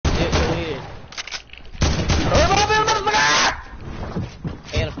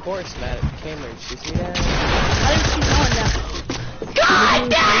course, Matt. Cameron, you see that? I didn't see no one down. God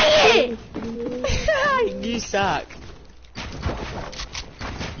dang it! You suck.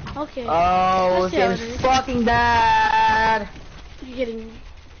 Okay. Oh, this game's fucking bad. You're getting...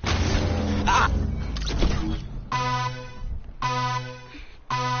 Ah!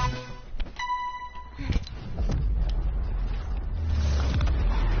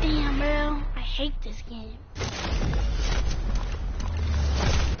 Damn, bro. I hate this game.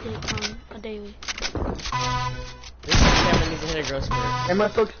 A daily. This Cameron needs to hit a growth spurt. Emma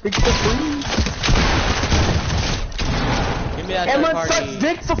sucks dick for free. Give me that Emma third party. sucks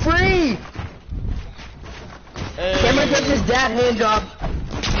dick for free. Hey. Cameron gets his dad hand job.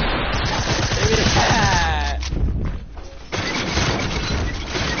 Give me the cat.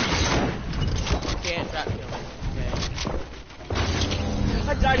 You can't trap kill me. Okay.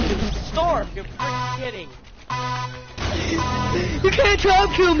 I died to the storm. You're freaking kidding. You can't trap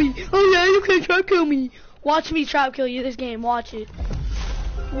kill me. Oh yeah, you can't trap kill me. Watch me trap kill you this game. Watch it.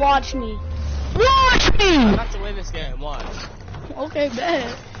 Watch me. Watch me. I'm about to win this game. Watch. Okay,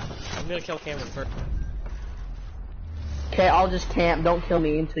 bet. I'm gonna kill Cameron first. Okay, I'll just camp. Don't kill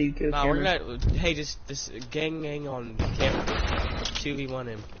me until you kill Nah, Cameron. we're gonna. Hey, just this gang on Cameron. 2v1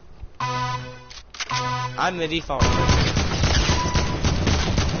 him. I'm the default.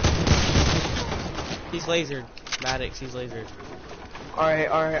 He's lasered. Maddox, he's lasered. Alright.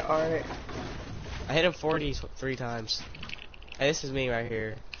 I hit him 43 times. Hey, this is me right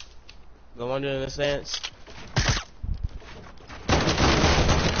here. The one doing this dance.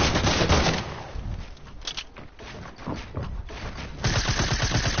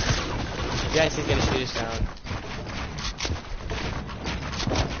 Yes, he's gonna shoot us down.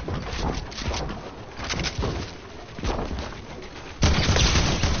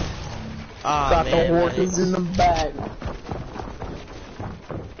 Ah, Got man, the horses in the bag.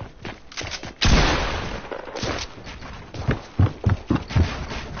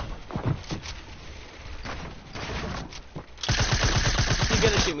 He's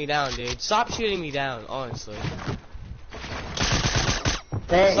gonna shoot me down, dude. Stop shooting me down, honestly.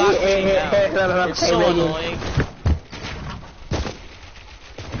 Hey, Stop shooting me down. It's so Reagan. annoying.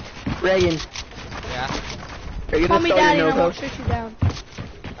 Reagan. Yeah, Are you Call gonna me start daddy your and I no won't shoot you down. I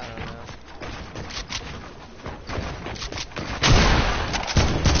don't know.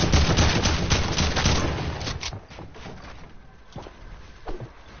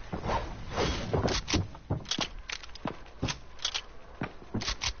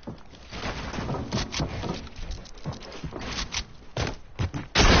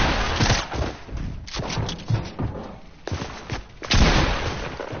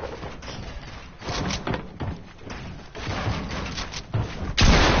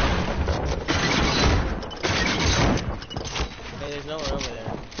 Hey, there's no one over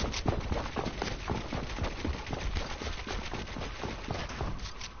there.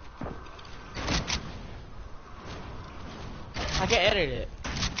 I can edit it.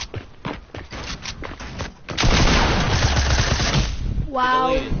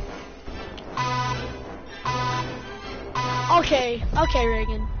 Wow. Deleted. Okay,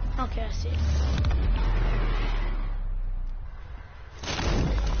 Reagan. Okay, I see.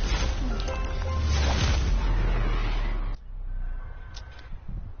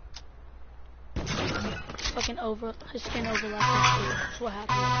 Fucking his skin overlapped. That's what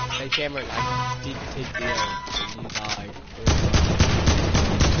happened. Hey Cameron, I did take the and you died.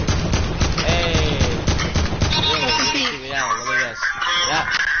 Hey! Really, you shoot me down, let me guess. Yeah.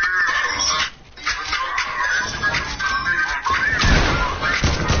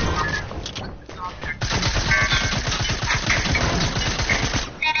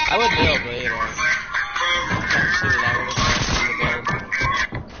 I would build, but you know. I'm shooting out with the build.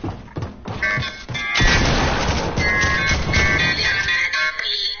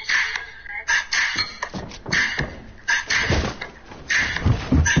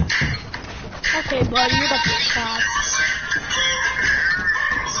 Okay, buddy, you're about to get shot.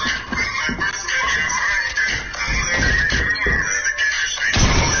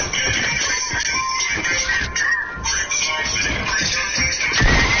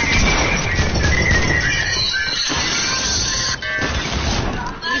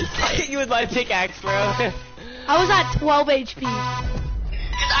 I hit you with my pickaxe, bro. I was at 12 HP. Because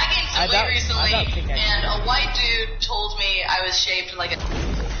I gained some weight recently, and a white dude told me I was shaped like a...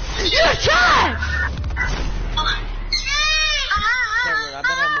 You're shot! Cameron, I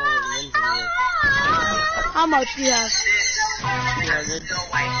bet I'm more wins than you. How much do you have? 200.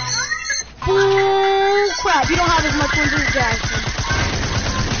 Bull crap, you don't have as much wins as Jackson.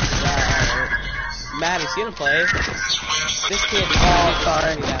 Maddox, you gonna play? This kid is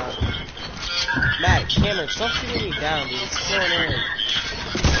shooting me down. Maddox, Cameron, stop shooting me down, dude. It's so annoying.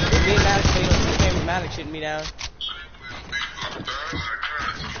 If me and Maddox play, don't see Cameron Maddox shooting me down.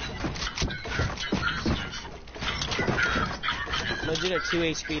 No dude at 2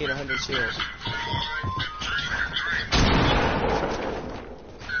 HP and 100 shield.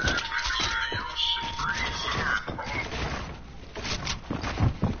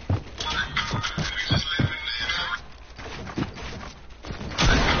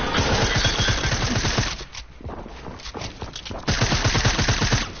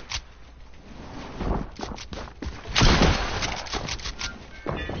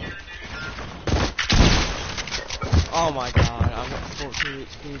 Oh my god, I'm at 14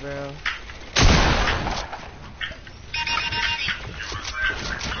 HP, bro.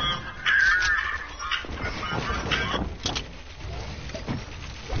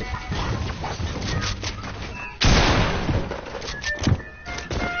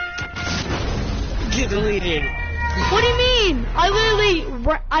 Get deleted. What do you mean?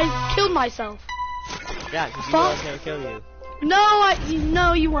 I killed myself. Yeah, because you know I was gonna kill you.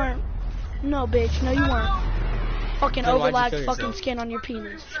 No, you weren't. No, bitch, no, you weren't. Fucking Then why'd you overlapped kill fucking yourself? skin on your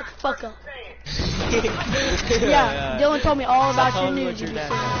penis. Shut the fuck up. Yeah, Dylan told me all Stop about your telling me news. what You your be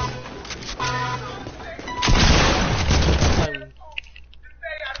dad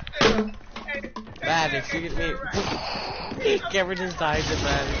saying. Maddox, you get me. Cameron just died to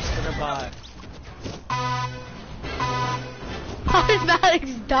Maddox in a bot. How did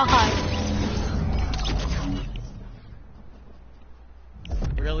Maddox die?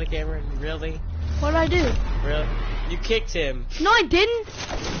 Really, Cameron? Really? What did I do? Really? You kicked him. No, I didn't.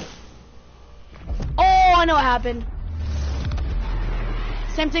 Oh, I know what happened.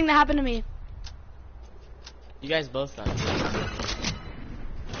 Same thing that happened to me. You guys both died. Wait,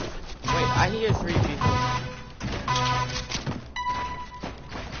 I hear 3 people.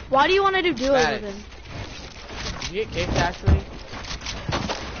 Why do you want to do duos with Maddox. him? Did you get kicked, actually?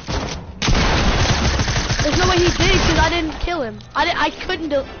 There's no way he did because I didn't kill him. I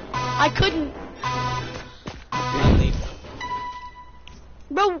couldn't. Really?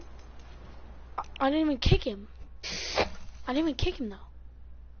 Bro, I didn't even kick him. I didn't even kick him though.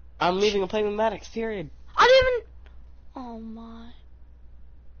 I'm leaving and playing with Maddox, period. I didn't even. Oh my.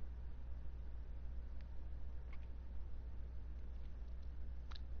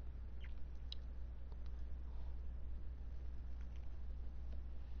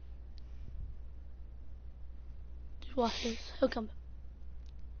 Just watch this. He'll come.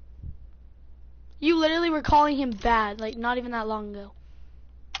 You literally were calling him bad, like not even that long ago.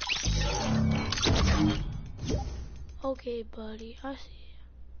 Okay, buddy, I see.